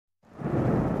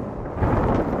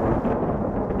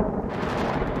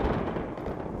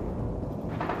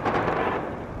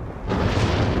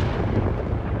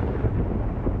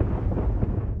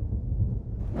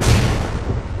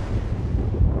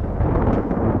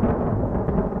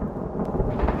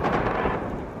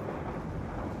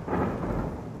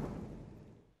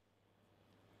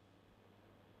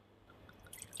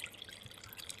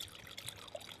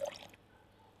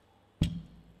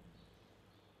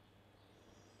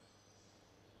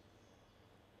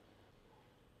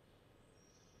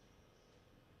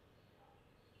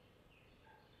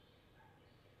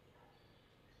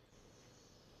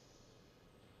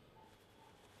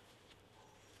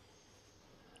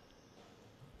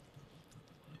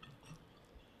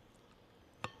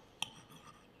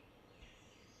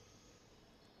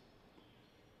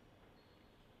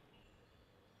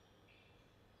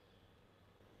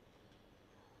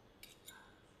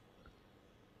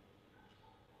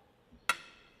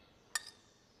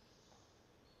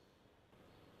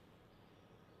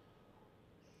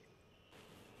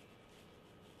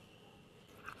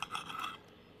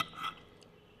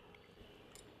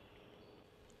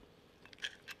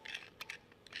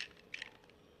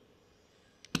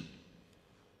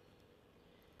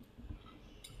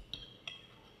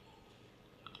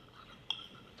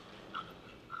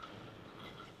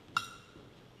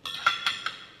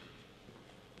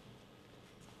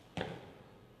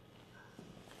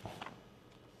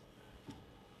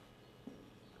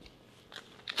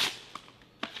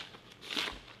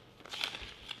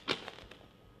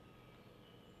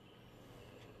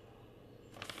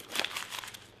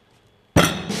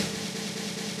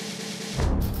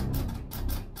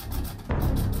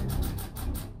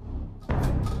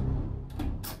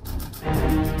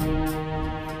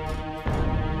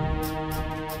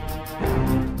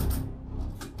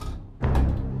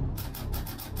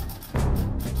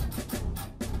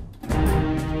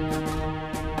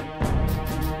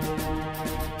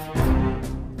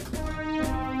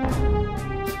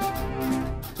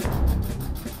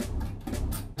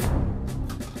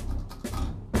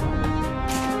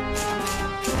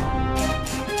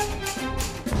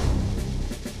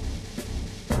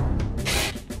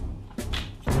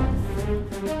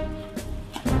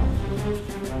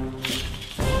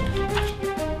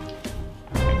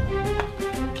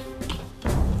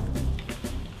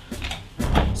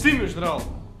Sim, meu general.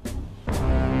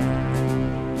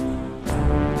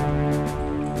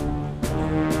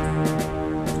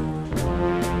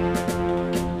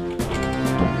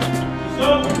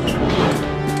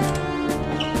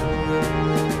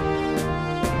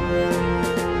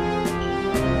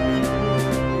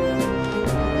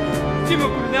 Sim, meu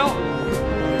coronel.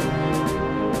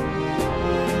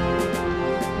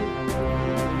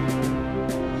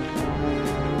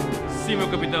 Sim, meu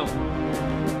capitão.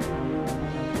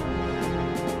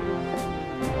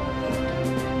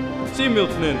 Sim, meu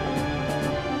tenente.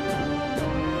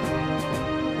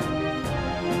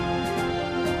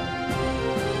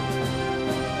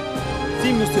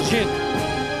 Sim, meu sargento.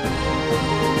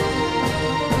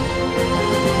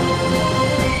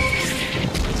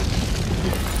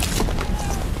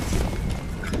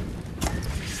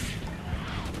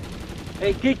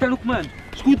 Ei, quem é que está no comando?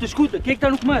 Escuta, escuta, quem é que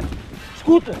está no comando?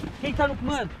 Escuta, quem é que está no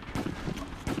comando?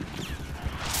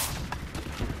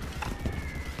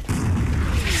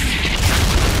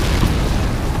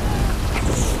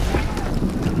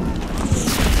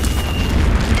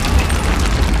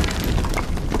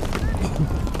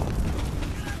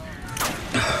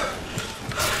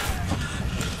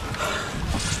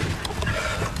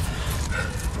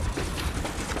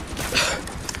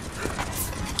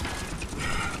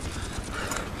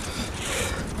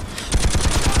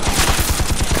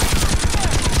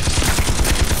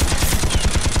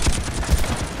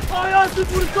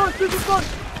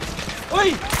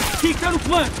 Oi! Quem é que está no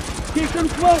comando? Quem é que está no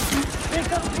comando? Quem é que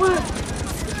está no comando?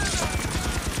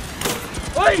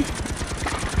 Oi!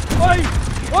 Oi!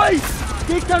 Oi!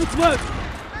 Quem é que está no comando?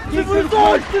 Quem é que está no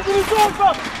comando?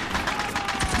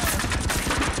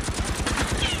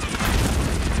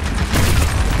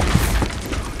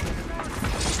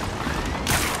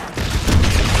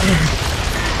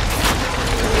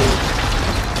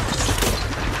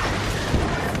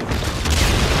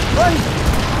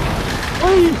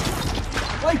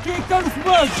 Oi, quem é que está no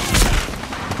comando?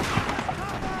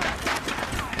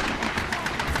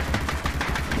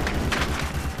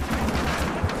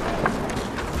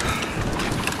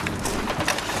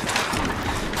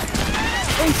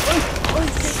 Oi,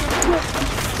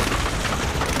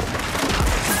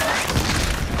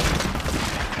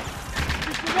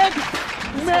 quem é que está no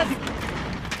comando? O médico!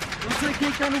 Não sei quem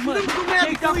é que está no comando. Quem é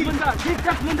que está a comandar? Quem é que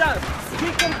está a comandar? Quem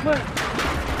é que está no comando?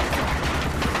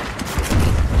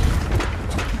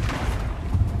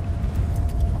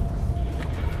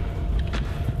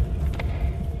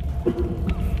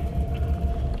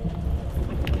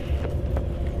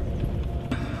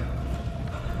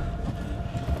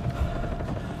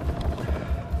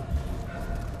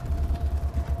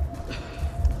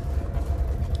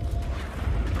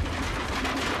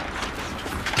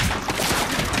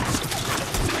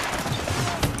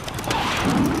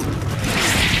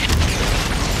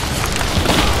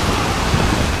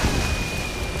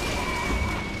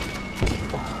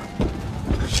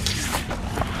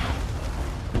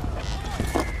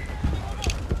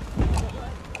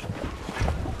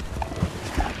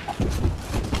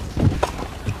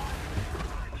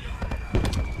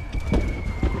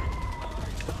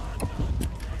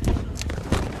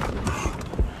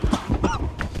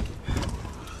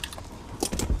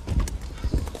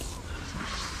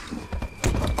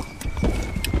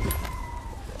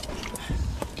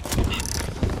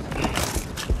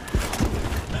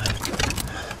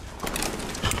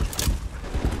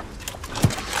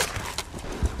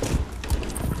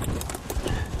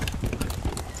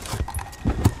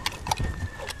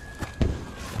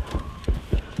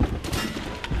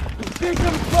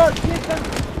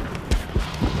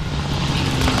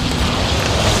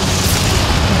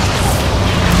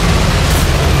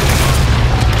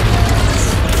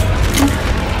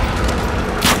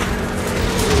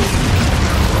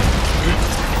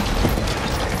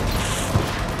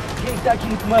 Quem está aqui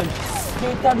no comando?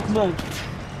 Quem está no comando?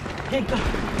 Quem está?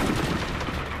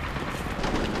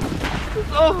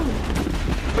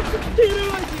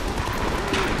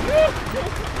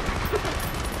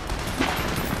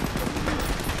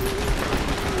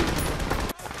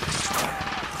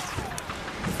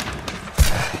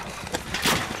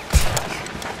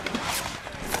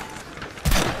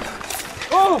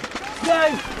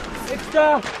 Quem é que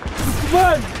está no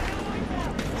comando?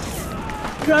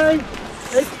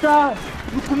 Quem é que está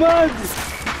no comando?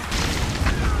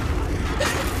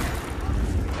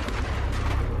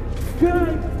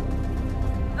 Quem?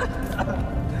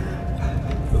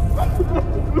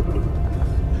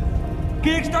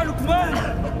 Quem é que está no comando?